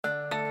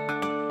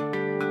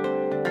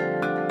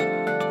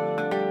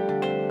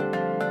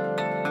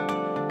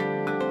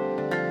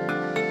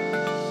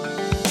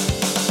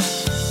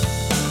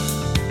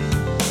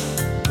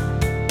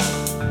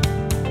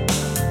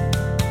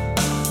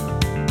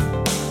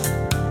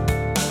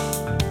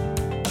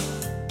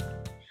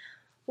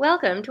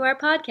Welcome to our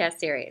podcast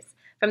series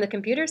from the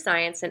Computer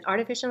Science and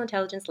Artificial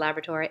Intelligence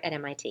Laboratory at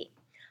MIT.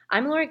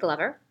 I'm Lori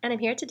Glover, and I'm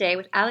here today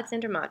with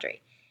Alexander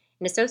Madry,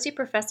 an associate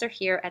professor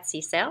here at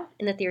CSAIL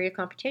in the Theory of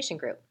Computation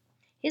group.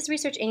 His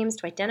research aims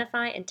to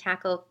identify and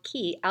tackle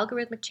key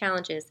algorithmic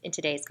challenges in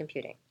today's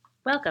computing.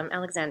 Welcome,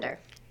 Alexander.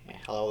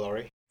 Hello,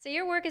 Lori. So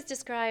your work is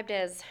described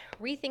as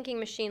rethinking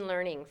machine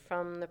learning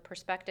from the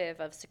perspective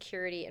of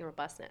security and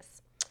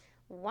robustness.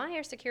 Why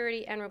are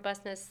security and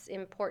robustness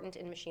important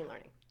in machine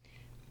learning?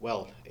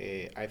 Well,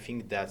 I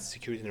think that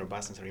security and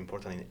robustness are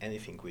important in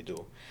anything we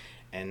do.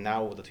 And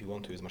now that we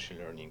want to use machine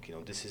learning,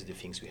 this is the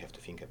things we have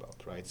to think about,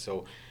 right?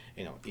 So,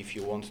 if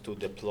you want to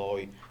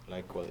deploy,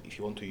 if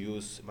you want to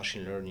use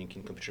machine learning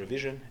in computer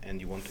vision and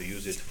you want to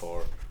use it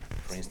for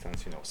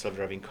instance,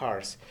 self-driving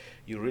cars,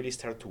 you really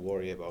start to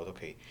worry about,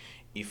 okay,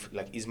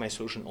 is my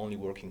solution only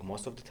working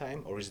most of the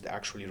time, or is it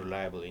actually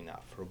reliable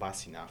enough,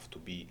 robust enough to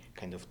be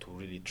to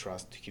really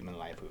trust human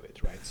life with it,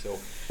 right? So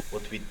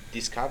what we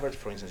discovered,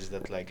 for instance, is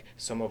that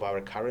some of our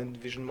current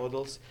vision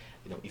models,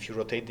 if you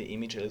rotate the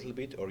image a little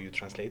bit or you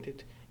translate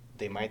it,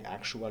 they might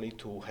actually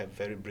to have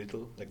very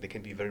brittle, they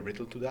can be very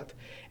brittle to that,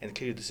 and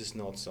clearly this is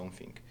not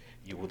something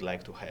you would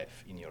like to have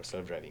in your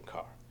self-driving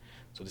car.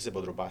 So this is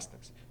about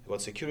robustness.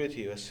 About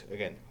security is,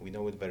 again, we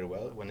know it very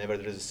well. Whenever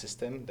there is a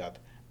system that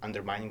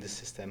undermining the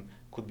system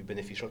could be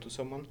beneficial to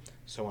someone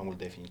will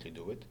definitely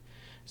do it.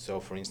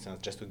 So for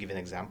instance, just to give an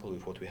example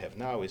with what we have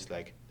now is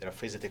there are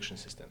face detection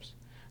systems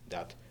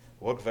that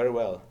work very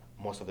well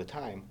most of the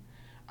time,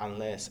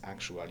 unless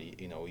actually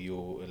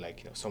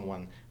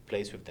someone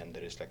plays with them.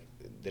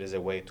 There is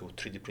a way to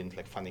 3D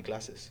print funny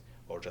glasses,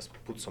 or just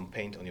put some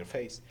paint on your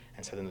face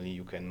and suddenly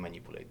you can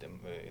manipulate them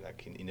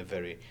in a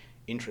very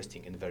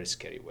interesting and very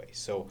scary way.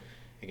 So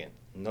again,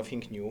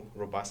 nothing new.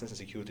 Robustness and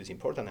security is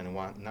important, and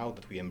now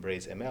that we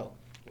embrace ML,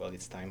 well,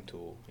 it's time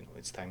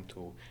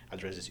to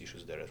address these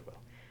issues there as well.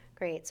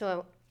 Great.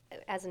 So,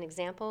 as an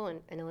example,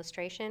 an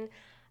illustration,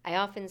 I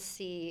often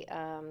see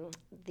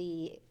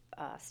the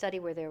study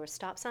where there were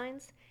stop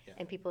signs,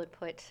 and people would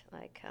put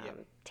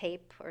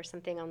tape or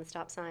something on the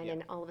stop sign,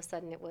 and all of a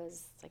sudden it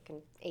was like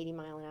an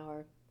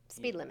 80-mile-an-hour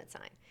speed limit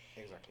sign.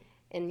 Exactly.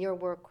 And your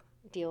work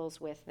deals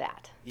with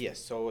that. Yes,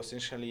 so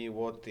essentially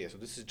so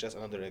this is just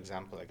another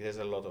example. There's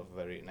a lot of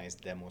very nice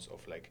demos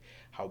of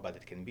how bad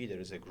it can be.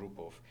 There is a group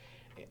of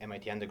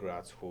MIT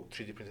undergrads who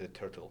 3D printed a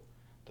turtle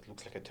that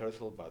looks like a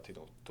turtle, but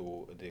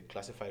to the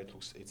classifier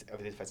it's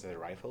identified as a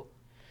rifle.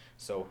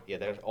 So yeah,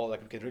 they're all we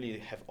can really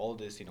have all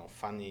these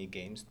funny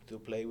games to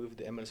play with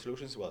the ML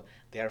solutions. Well,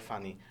 they are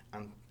funny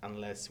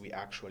unless we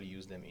actually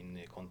use them in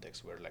a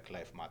context where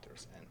life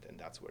matters, and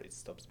that's where it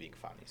stops being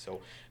funny.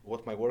 So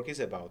what my work is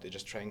about is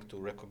just trying to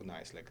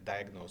recognize,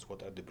 diagnose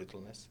what are the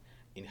brittleness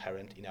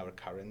inherent in our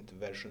current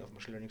version of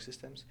machine learning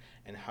systems,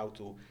 and how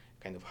to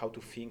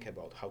think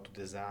about how to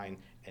design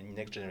a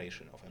next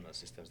generation of ML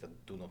systems that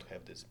do not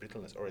have this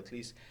brittleness, or at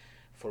least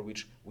for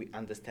which we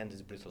understand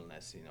this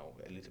brittleness,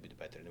 a little bit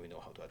better, and we know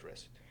how to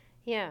address it.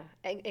 Yeah,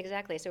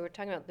 exactly. So we're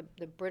talking about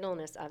the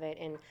brittleness of it,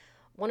 and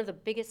one of the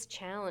biggest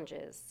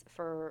challenges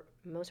for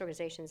most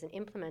organizations in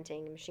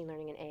implementing machine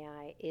learning and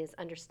AI is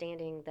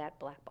understanding that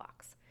black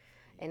box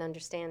and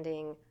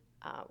understanding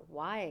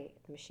why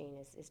the machine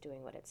is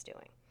doing what it's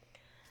doing.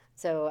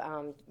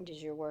 So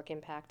does your work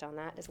impact on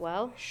that as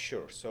well?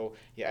 Sure. So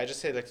yeah, I just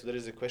said so there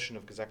is a question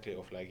of exactly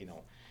of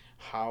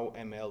how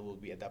ML will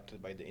be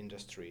adapted by the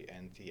industry,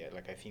 and yeah,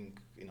 I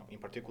think in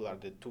particular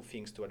the two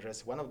things to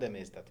address. One of them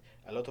is that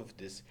a lot of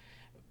this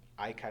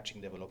eye-catching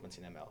developments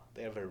in ML,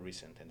 they are very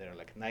recent and they are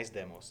nice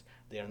demos.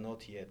 They are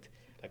not yet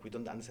we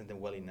don't understand them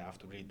well enough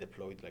to really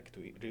deploy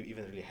it,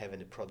 even really have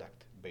any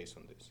product based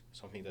on this,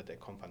 something that a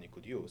company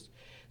could use.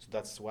 So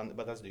that's one,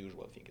 but that's the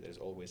usual thing. There's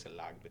always a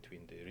lag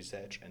between the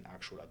research and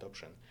actual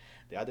adoption.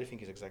 The other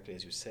thing is exactly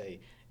as you say,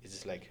 is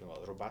this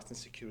robustness,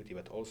 security,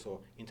 but also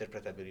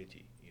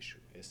interpretability issue.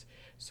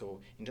 So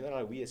in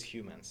general, we as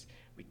humans,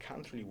 we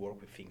can't really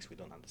work with things we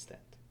don't understand.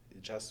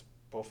 It just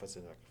both as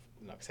a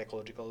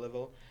psychological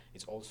level,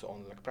 it's also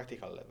on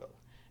practical level,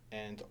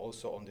 and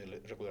also on the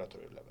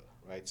regulatory level,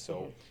 right?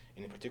 So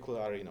in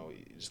particular,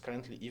 just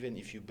currently, even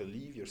if you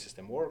believe your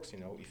system works,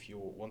 if you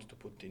want to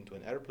put into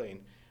an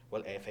airplane,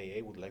 well,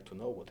 FAA would like to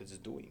know what it's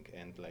doing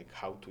and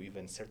how to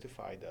even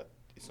certify that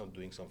it's not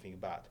doing something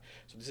bad.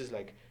 So this is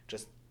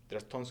there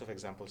are tons of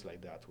examples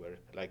like that where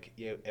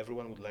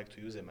everyone would like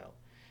to use ML,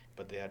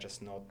 but they are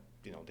just not,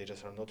 they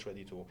just are not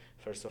ready to,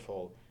 first of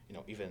all,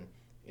 even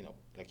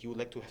you would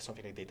like to have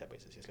something like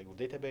databases. It's with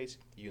database,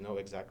 you know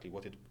exactly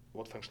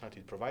what functionality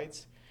it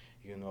provides,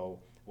 you know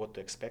what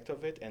to expect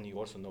of it, and you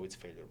also know its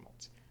failure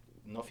modes.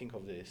 Nothing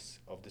of this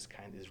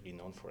kind is really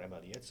known for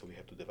ML yet, so we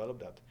have to develop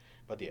that.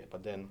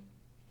 But then,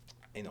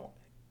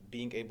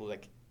 being able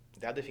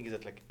the other thing is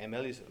that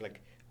ML is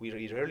we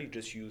rarely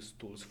just use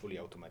tools fully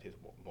automated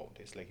mode.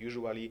 It's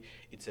usually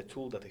it's a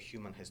tool that a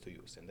human has to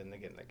use, and then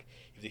again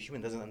if the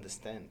human doesn't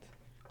understand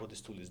what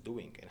this tool is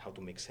doing and how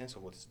to make sense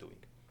of what it's doing,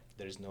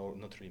 there is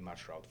not really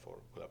much route for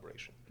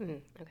collaboration.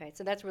 Okay,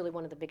 so that's really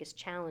one of the biggest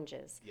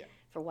challenges Yeah.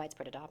 for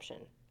widespread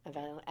adoption at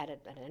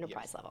an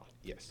enterprise level.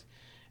 Yes.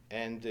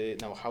 And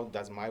now, how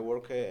does my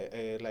work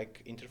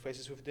like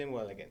interfaces with them?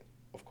 Well, again,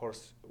 of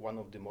course, one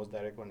of the most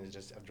direct one is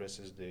just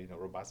addresses the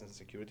robustness and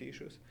security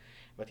issues.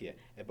 But yeah,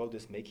 about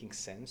this making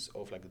sense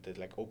of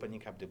like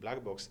opening up the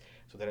black box.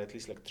 So there are at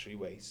least like three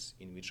ways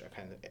in which I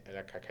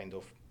kind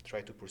of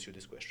try to pursue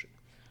this question.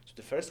 So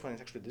the first one is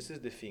actually, this is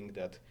the thing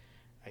that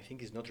I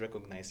think is not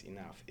recognized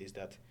enough, is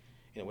that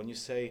when you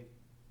say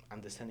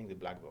understanding the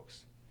black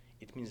box,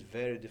 it means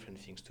very different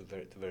things to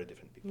very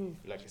different people.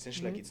 Like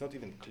essentially, like it's not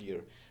even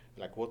clear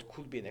like what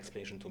could be an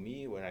explanation to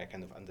me where I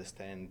kind of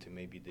understand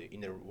maybe the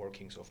inner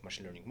workings of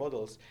machine learning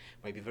models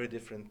might be very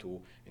different to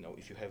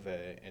if you have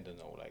I don't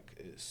know, like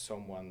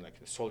someone like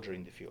a soldier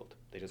in the field.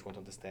 They just want to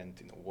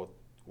understand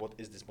what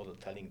is this model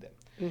telling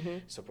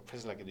them. So for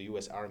instance, like in the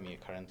US Army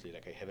currently,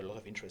 like I have a lot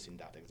of interest in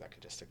that, exactly,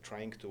 just like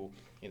trying to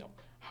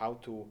how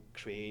to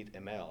create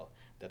ML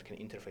that can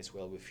interface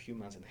well with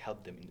humans and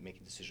help them in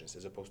making decisions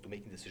as opposed to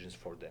making decisions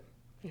for them.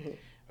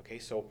 Okay,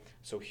 so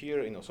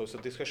here, so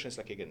this question is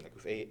like, again, like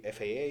with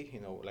FAA,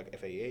 like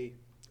FAA,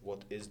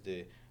 what is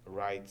the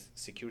right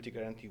security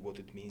guarantee, what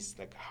it means,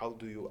 like how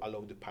do you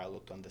allow the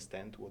pilot to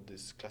understand what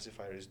this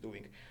classifier is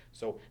doing?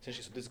 So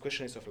essentially, so this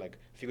question is of like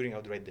figuring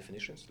out the right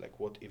definitions, like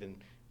what even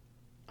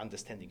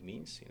understanding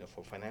means.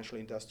 For financial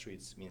industry,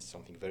 it means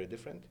something very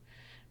different.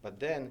 But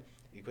then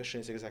the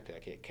question is exactly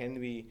like, okay, can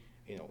we,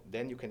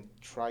 then you can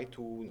try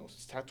to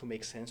start to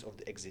make sense of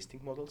the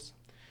existing models.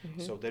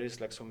 So there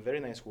is like some very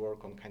nice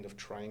work on kind of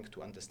trying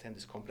to understand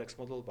this complex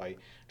model by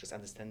just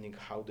understanding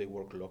how they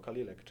work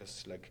locally, like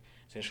just like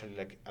essentially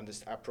like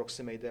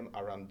approximate them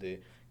around the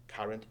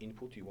current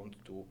input you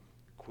want to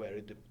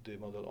query the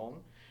model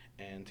on.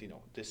 And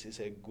this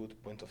is a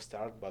good point of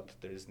start, but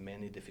there is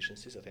many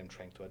deficiencies that I'm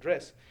trying to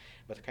address.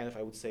 But kind of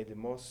I would say the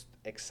most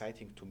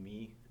exciting to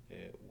me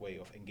way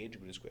of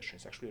engaging with this question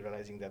is actually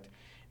realizing that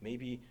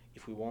maybe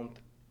if we want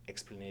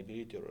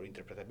explainability or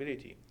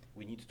interpretability,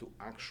 we need to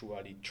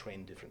actually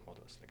train different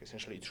models. Like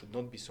essentially, it should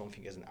not be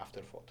something as an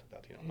afterthought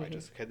that I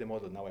just had the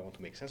model, now I want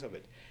to make sense of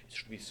it. It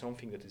should be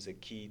something that is a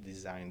key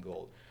design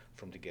goal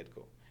from the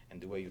get-go. And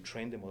the way you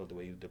train the model, the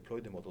way you deploy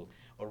the model,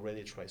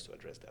 already tries to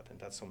address that. And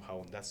that's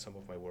some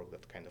of my work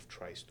that kind of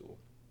tries to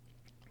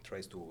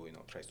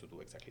do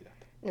exactly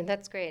that. And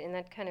that's great. And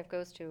that kind of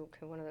goes to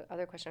one of the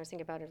other questions I was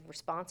thinking about is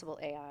responsible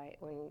AI.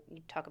 When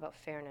you talk about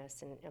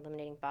fairness and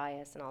eliminating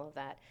bias and all of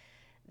that,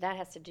 that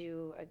has to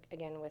do,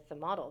 again, with the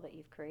model that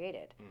you've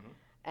created.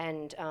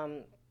 And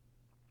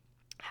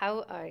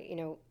how,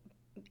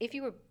 if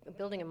you were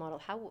building a model,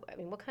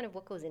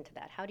 what goes into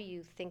that? How do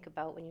you think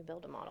about when you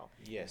build a model?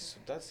 Yes,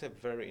 that's a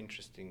very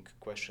interesting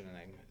question, and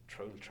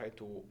I will try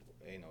to,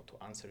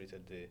 to answer it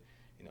at the,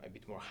 a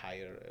bit more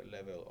higher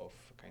level of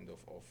kind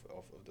of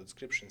the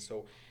description.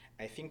 So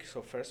I think,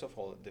 so first of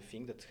all, the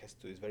thing that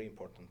is very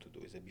important to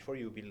do is that before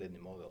you build any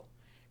model,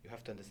 you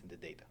have to understand the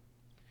data.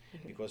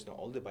 Because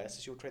all the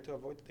biases you try to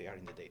avoid, they are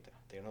in the data.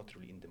 They are not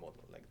really in the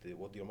model. Like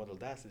what your model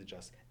does is it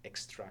just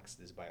extracts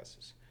these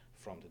biases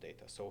from the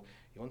data. So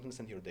you want to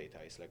understand your data.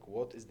 It's like,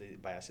 what is the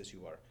biases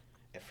you are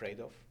afraid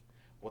of,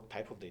 what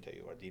type of data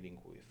you are dealing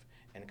with,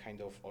 and kind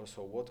of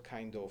also what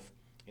kind of,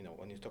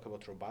 when you talk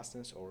about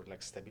robustness or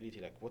like stability,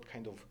 like what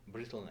kind of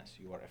brittleness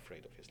you are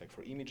afraid of. It's like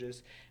for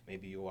images,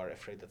 maybe you are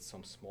afraid that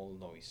some small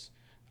noise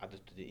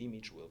added to the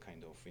image will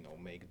kind of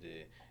make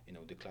the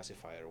the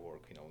classifier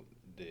work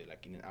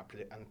like in an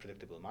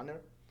unpredictable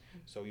manner.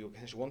 So you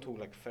want to,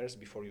 like, first,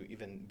 before you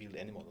even build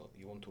any model,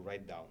 you want to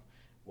write down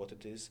what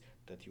it is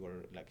that you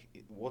are like,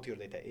 what your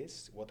data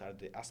is, what are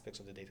the aspects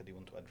of the data that you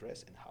want to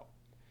address, and how.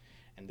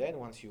 And then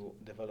once you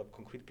develop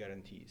concrete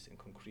guarantees and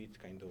concrete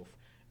kind of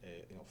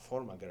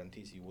formal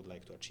guarantees you would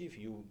like to achieve,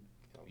 you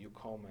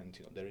come and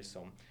there is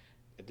some,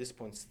 at this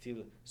point,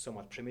 still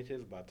somewhat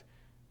primitive, but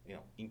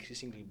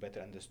increasingly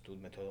better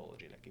understood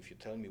methodology. Like if you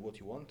tell me what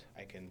you want,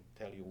 I can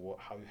tell you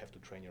how you have to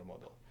train your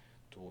model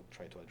to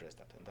try to address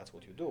that, and that's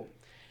what you do.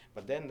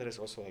 But then there is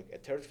also like a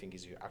third thing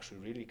is you actually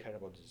really care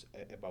about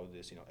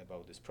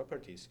these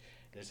properties.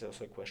 There's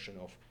also a question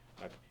of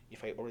like,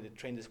 if I already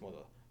trained this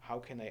model, how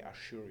can I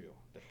assure you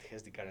that it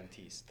has the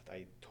guarantees that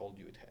I told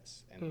you it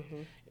has? And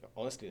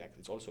honestly, like,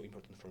 it's also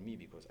important for me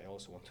because I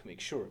also want to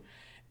make sure.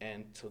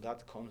 And so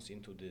that comes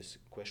into this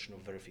question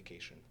of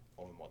verification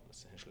of a model.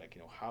 Essentially, like,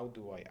 how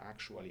do I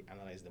actually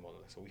analyze the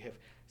model? So we have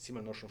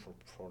similar notion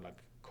for like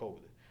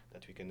code,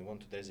 that we can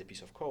there's a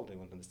piece of code and we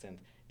want to understand,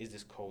 is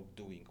this code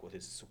doing what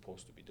it's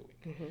supposed to be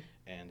doing?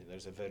 And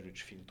there's a very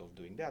rich field of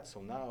doing that.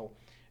 So now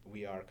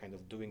we are kind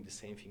of doing the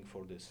same thing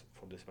for this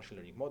machine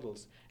learning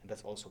models, and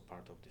that's also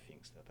part of the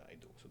things that I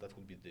do. So that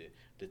would be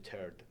the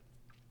third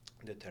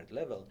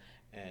level,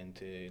 and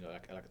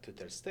like the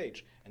third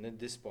stage. And at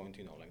this point,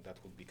 like that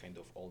would be kind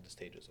of all the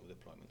stages of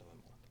deployment of a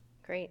model.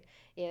 Great.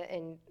 Yeah,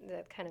 and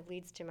that kind of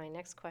leads to my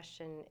next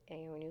question.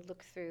 When you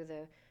look through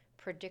the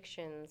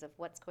predictions of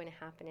what's going to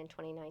happen in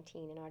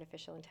 2019 in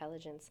artificial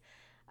intelligence,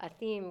 a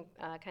theme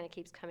kind of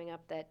keeps coming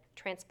up that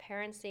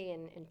transparency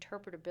and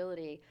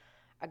interpretability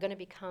are going to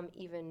become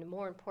even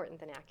more important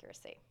than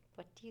accuracy.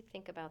 What do you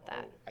think about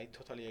that? I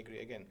totally agree.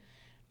 Again,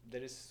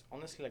 there is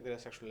honestly like there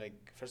is actually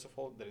like first of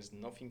all there is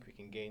nothing we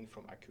can gain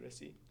from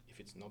accuracy if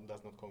it's not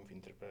does not come with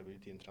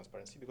interpretability and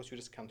transparency because you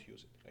just can't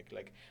use it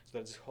so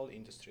there's this whole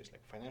industry, it's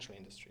like financial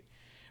industry,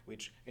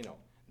 which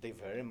they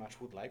very much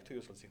would like to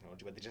use this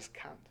technology but they just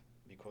can't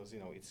because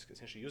it's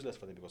essentially useless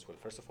for them because well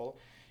first of all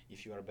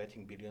if you are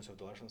betting billions of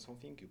dollars on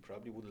something you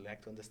probably would like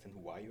to understand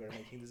why you are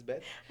making this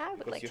bet I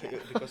would like to.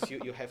 because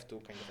you have to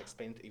kind of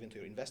explain it even to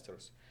your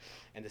investors.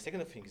 And the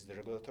second thing is the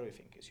regulatory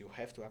thing is you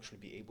have to actually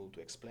be able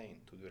to explain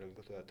to the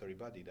regulatory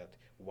body that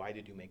why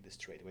did you make this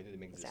trade, why did you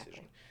make this Exactly.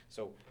 decision.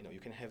 So you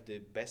can have the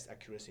best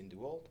accuracy in the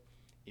world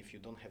if you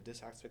don't have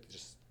this aspect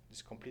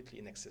it's completely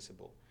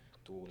inaccessible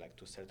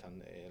to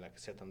certain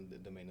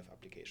domain of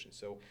application.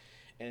 So,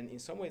 and in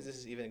some ways this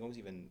is goes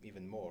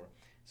even more.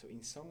 So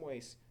in some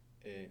ways,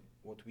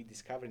 what we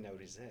discover in our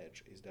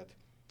research is that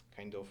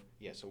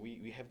so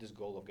we have this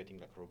goal of getting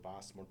like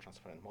robust, more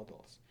transparent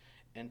models,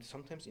 and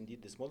sometimes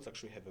indeed these models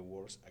actually have a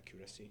worse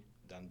accuracy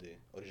than the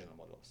original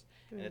models.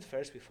 And at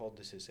first we thought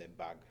this is a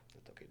bug,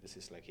 that okay, this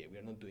is like we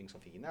are not doing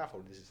something enough,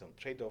 or this is some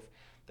trade-off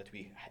that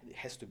it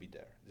has to be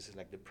there. This is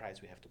like the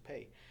price we have to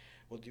pay.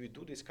 What we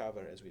do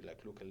discover as we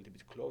look a little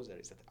bit closer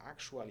is that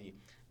actually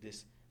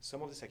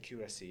some of this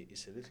accuracy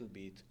is a little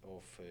bit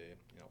of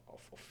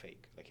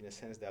fake, like in the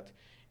sense that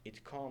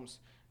it comes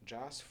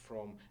just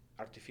from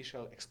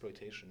artificial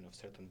exploitation of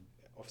certain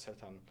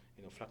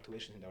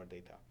fluctuations in our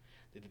data.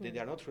 They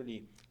are not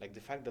really like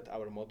the fact that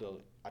our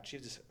model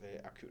achieves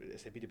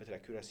this a bit better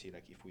accuracy.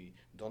 Like if we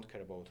don't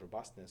care about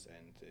robustness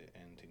and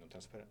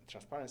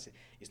transparency,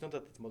 it's not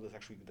that the model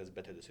actually does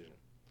better decision.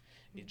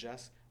 It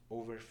just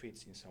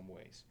overfits in some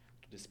ways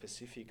to the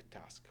specific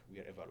task we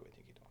are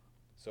evaluating it on.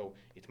 So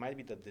it might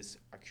be that this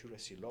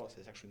accuracy loss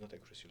is actually not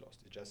accuracy loss.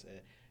 It's just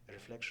a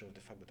reflection of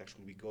the fact that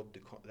actually we got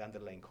the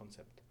underlying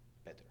concept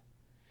better.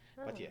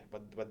 Oh.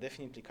 But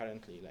definitely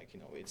currently,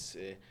 it's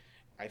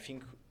I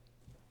think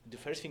the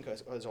first thing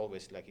as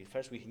always,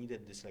 first we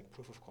needed this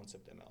proof of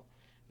concept ML,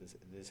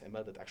 this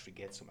ML that actually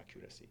gets some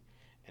accuracy,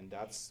 and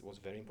that was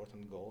very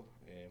important goal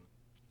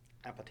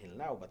up until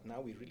now. But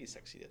now we really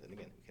succeeded, and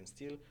again we can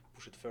still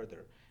push it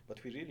further.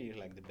 But we really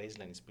the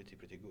baseline is pretty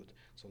good.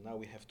 So now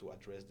we have to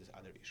address these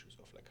other issues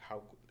of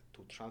how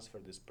to transfer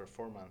this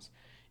performance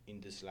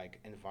in this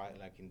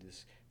in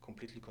this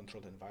completely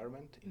controlled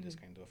environment, in this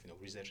kind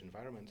of research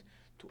environment,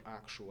 to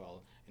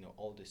actual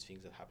all these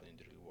things that happen in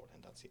the real world,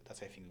 and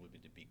that's I think will be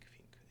the big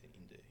thing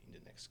in the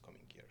next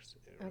coming years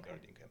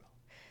regarding ML.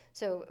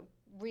 So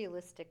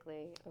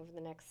realistically, over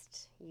the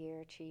next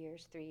year, 2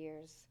 years, 3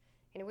 years,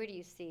 where do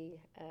you see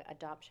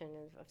adoption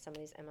of some of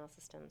these ML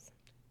systems?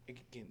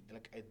 Again,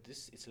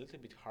 this, it's a little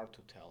bit hard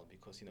to tell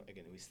because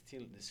again these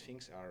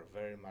things are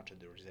very much at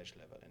the research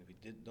level,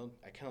 and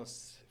I cannot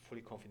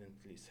fully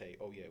confidently say,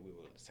 oh yeah, we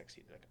will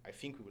succeed. I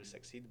think we will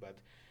succeed, but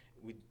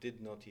we did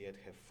not yet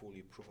have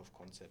fully proof of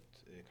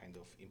concept kind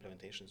of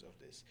implementations of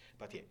this.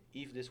 But yeah,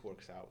 if this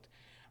works out,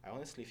 I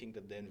honestly think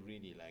that then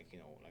really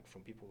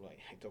from people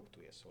I talk to,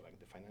 so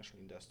the financial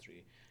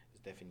industry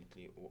is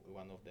definitely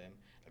one of them.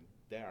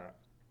 They are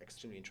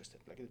extremely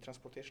interested, in the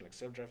transportation,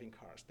 self-driving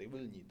cars. They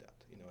will need that,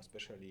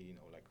 especially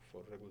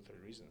for regulatory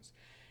reasons.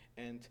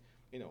 And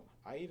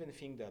I even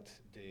think that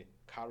the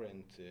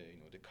current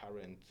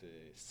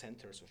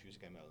centers of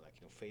using ML,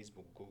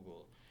 Facebook,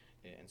 Google,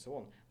 and so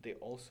on, they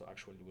also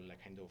actually will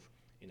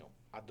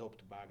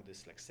adopt back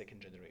this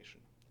second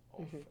generation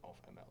of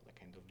ML,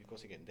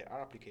 because again there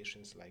are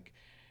applications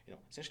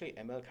essentially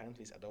ML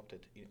currently is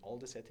adopted in all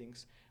the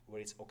settings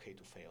where it's okay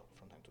to fail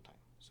from time to time.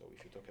 So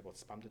if you talk about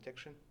spam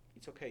detection,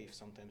 it's okay if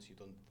sometimes you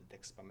don't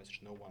detect spam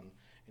message. No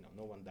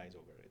one dies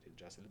over it. It's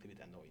just a little bit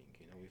annoying.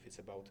 If it's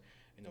about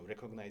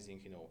recognizing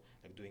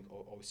doing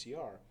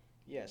OCR,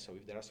 yeah. So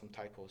if there are some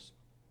typos,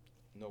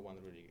 no one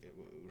really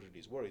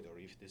is worried. Or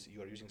if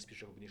you are using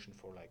speech recognition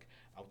for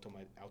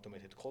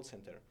automated call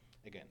center,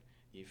 again,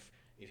 if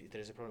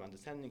there is a problem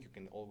understanding, you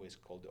can always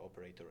call the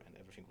operator and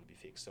everything will be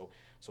fixed. So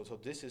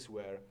this is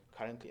where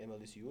currently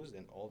ML is used,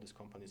 and all these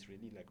companies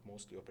really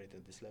mostly operate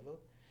at this level.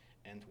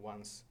 And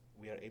once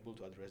we are able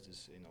to address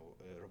this,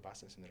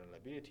 robustness and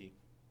reliability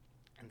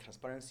and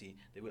transparency,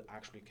 they will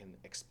actually can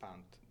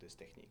expand these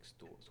techniques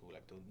to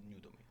new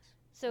domains.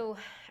 So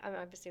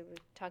obviously we're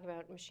talking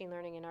about machine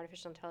learning and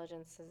artificial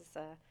intelligence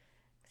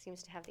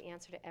seems to have the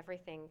answer to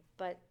everything,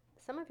 but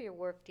some of your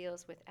work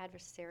deals with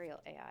adversarial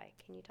AI.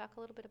 Can you talk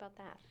a little bit about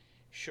that?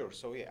 Sure.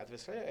 So yeah,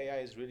 adversarial AI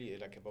is really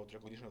about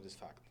recognition of this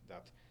fact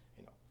that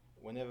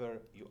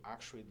whenever you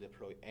actually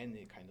deploy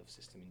any kind of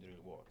system in the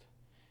real world,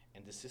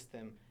 and the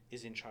system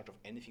is in charge of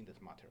anything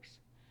that matters,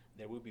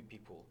 there will be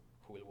people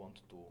who will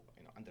want to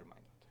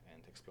undermine that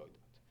and exploit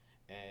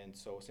that. And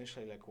so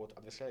essentially what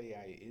adversarial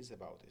AI is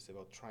about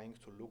trying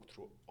to look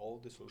through all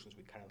the solutions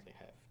we currently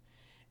have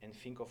and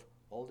think of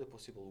all the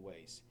possible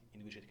ways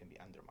in which it can be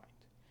undermined.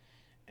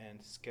 And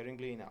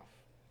scaringly enough,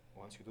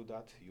 once you do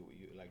that,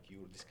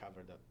 you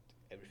discover that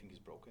everything is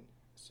broken.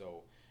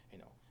 So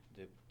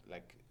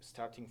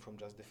starting from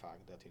just the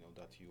fact that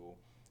that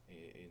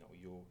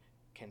you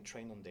can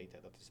train on data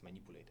that is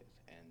manipulated,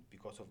 and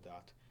because of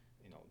that,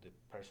 the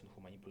person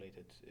who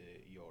manipulated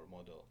your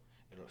model,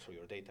 so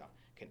your data,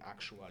 can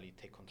actually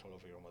take control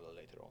over your model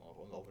later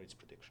on over its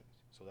predictions.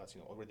 So that's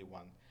already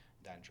one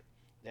danger.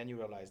 Then you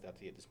realize that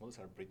these models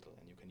are brittle,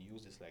 and you can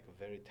use this like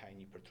very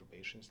tiny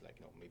perturbations,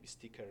 like maybe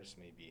stickers,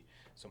 maybe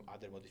some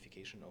other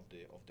modification of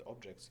the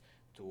objects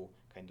to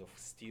kind of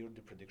steer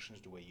the predictions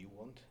the way you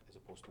want, as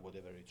opposed to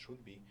whatever it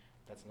should be.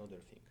 That's another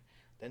thing.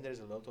 Then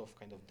there's a lot of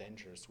kind of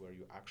dangers where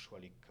you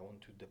actually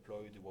want to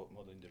deploy the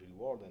model in the real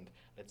world, and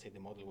let's say the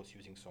model was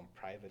using some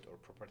private or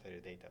proprietary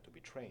data to be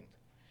trained.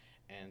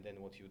 And then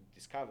what you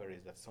discover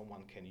is that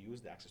someone can use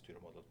the access to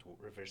your model to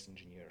reverse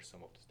engineer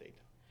some of this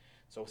data.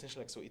 So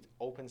essentially, so it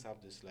opens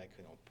up this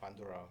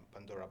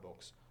Pandora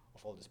box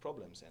of all these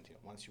problems. And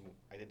once you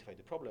identify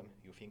the problem,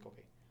 you think,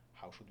 okay,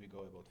 how should we go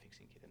about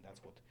fixing it? And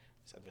that's what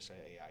this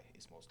adversarial AI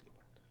is mostly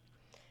about.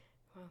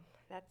 Well,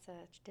 that's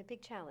a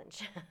big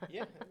challenge.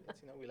 Yeah,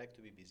 we like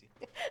to be busy.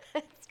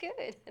 That's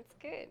good. That's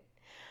good.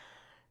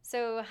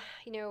 So,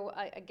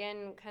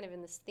 again, kind of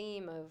in this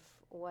theme of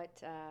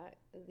what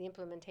the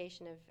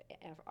implementation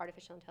of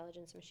artificial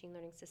intelligence and machine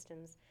learning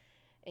systems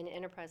in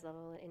enterprise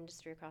level and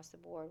industry across the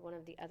board, one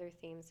of the other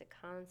themes that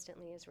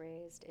constantly is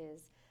raised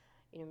is,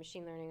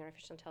 machine learning and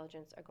artificial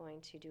intelligence are going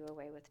to do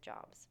away with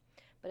jobs.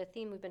 But a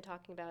theme we've been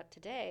talking about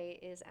today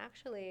is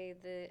actually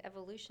the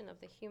evolution of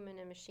the human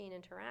and machine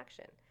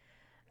interaction.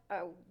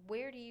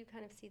 Where do you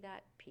kind of see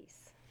that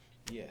piece?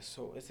 Yeah,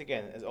 so it's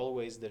again, as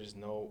always, there is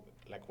no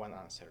like one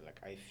answer. Like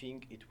I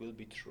think it will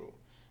be true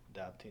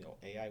that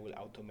AI will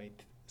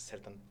automate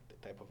certain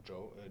type of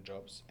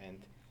jobs,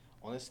 and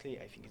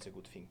honestly, I think it's a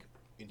good thing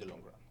in the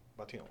long run.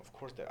 But of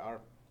course, there are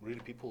real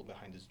people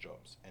behind these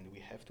jobs, and we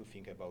have to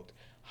think about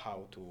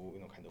how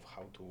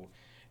to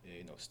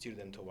steer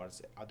them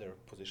towards other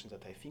positions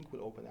that I think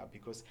will open up.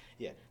 Because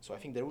so I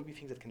think there will be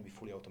things that can be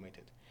fully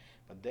automated,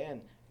 but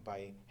then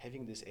by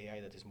having this AI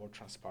that is more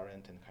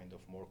transparent and kind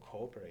of more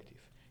cooperative,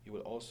 you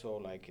will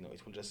also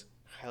it will just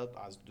help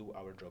us do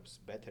our jobs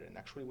better, and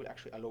actually will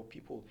actually allow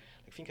people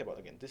think about,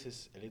 again, this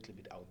is a little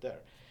bit out there,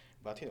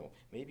 but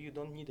maybe you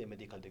don't need a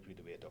medical degree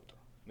to be a doctor.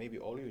 Maybe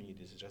all you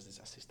need is just this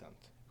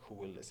assistant who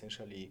will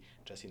essentially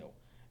just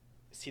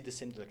see the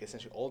symptoms,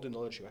 essentially all the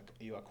knowledge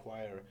you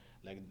acquire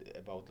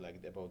about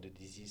the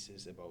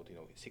diseases, about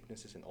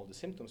sicknesses and all the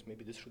symptoms.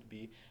 Maybe this should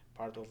be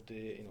part of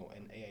the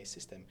an AI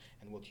system,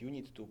 and what you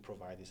need to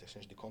provide is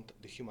essentially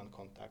the human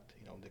contact,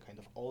 the kind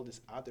of all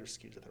these other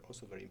skills that are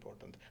also very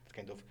important that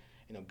kind of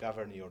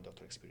govern your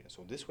doctor experience.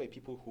 So this way,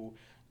 people who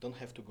don't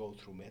have to go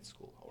through med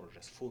school or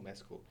just full med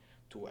school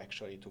to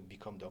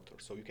become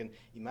doctors. So you can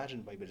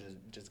imagine by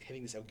just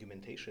having this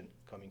augmentation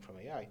coming from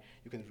AI,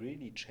 you can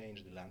really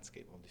change the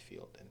landscape of the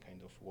field and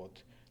kind of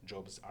what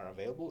jobs are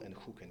available and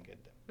who can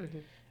get them. Mm-hmm.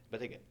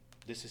 But again,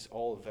 this is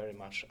all very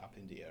much up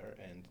in the air,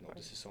 and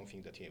this is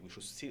something that we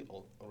should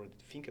still already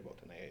think about,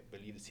 and I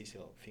believe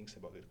CCL thinks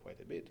about it quite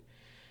a bit.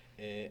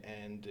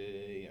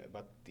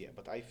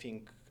 But I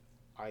think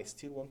I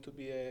still want to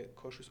be a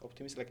cautious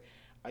optimist.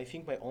 I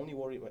think my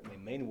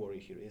main worry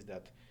here is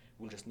that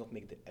we'll just not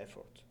make the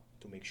effort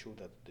to make sure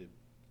that the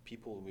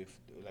people with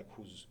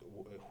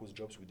whose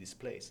jobs we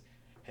displace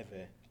have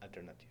an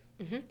alternative.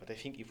 Mm-hmm. But I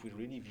think if we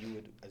really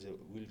view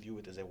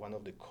it as one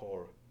of the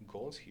core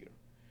goals here,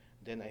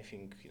 then I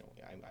think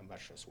I'm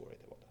much less worried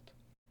about that.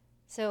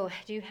 So,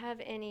 do you have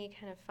any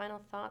kind of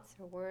final thoughts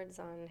or words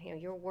on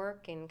your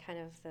work and kind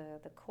of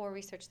the core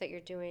research that you're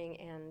doing,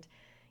 and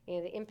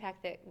the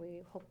impact that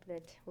we hope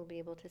that we'll be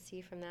able to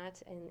see from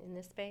that in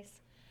this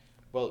space?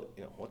 Well,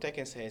 what I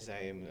can say is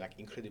I am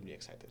incredibly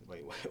excited by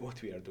what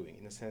we are doing,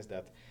 in the sense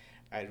that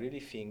I really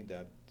think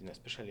that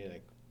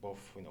especially both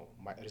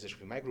my research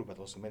with my group, but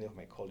also many of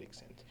my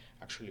colleagues, and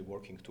actually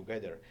working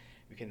together,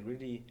 we can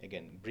really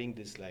again bring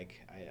this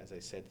as I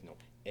said,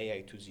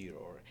 AI 2.0,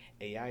 or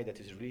AI that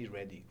is really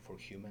ready for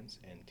humans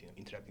and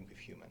interacting with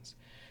humans.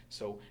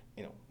 So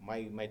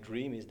my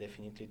dream is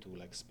definitely to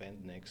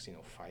spend next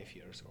 5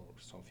 years or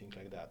something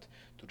like that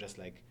to just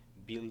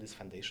build these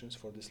foundations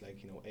for this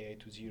AI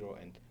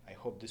 2.0, and I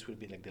hope this will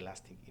be the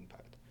lasting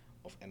impact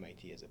of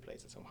MIT as a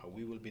place, that somehow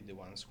we will be the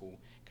ones who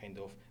kind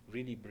of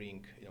really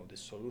bring the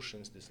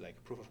solutions, this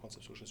proof of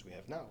concept solutions we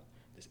have now,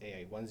 this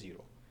AI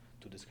 1.0,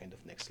 to this kind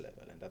of next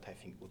level, and that I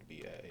think would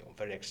be a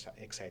very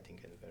exciting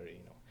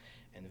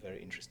and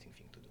very interesting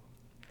thing to do.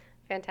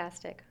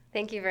 Fantastic.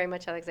 Thank you very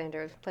much,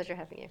 Alexander. It was a pleasure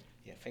having you.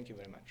 Yeah, thank you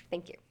very much.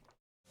 Thank you.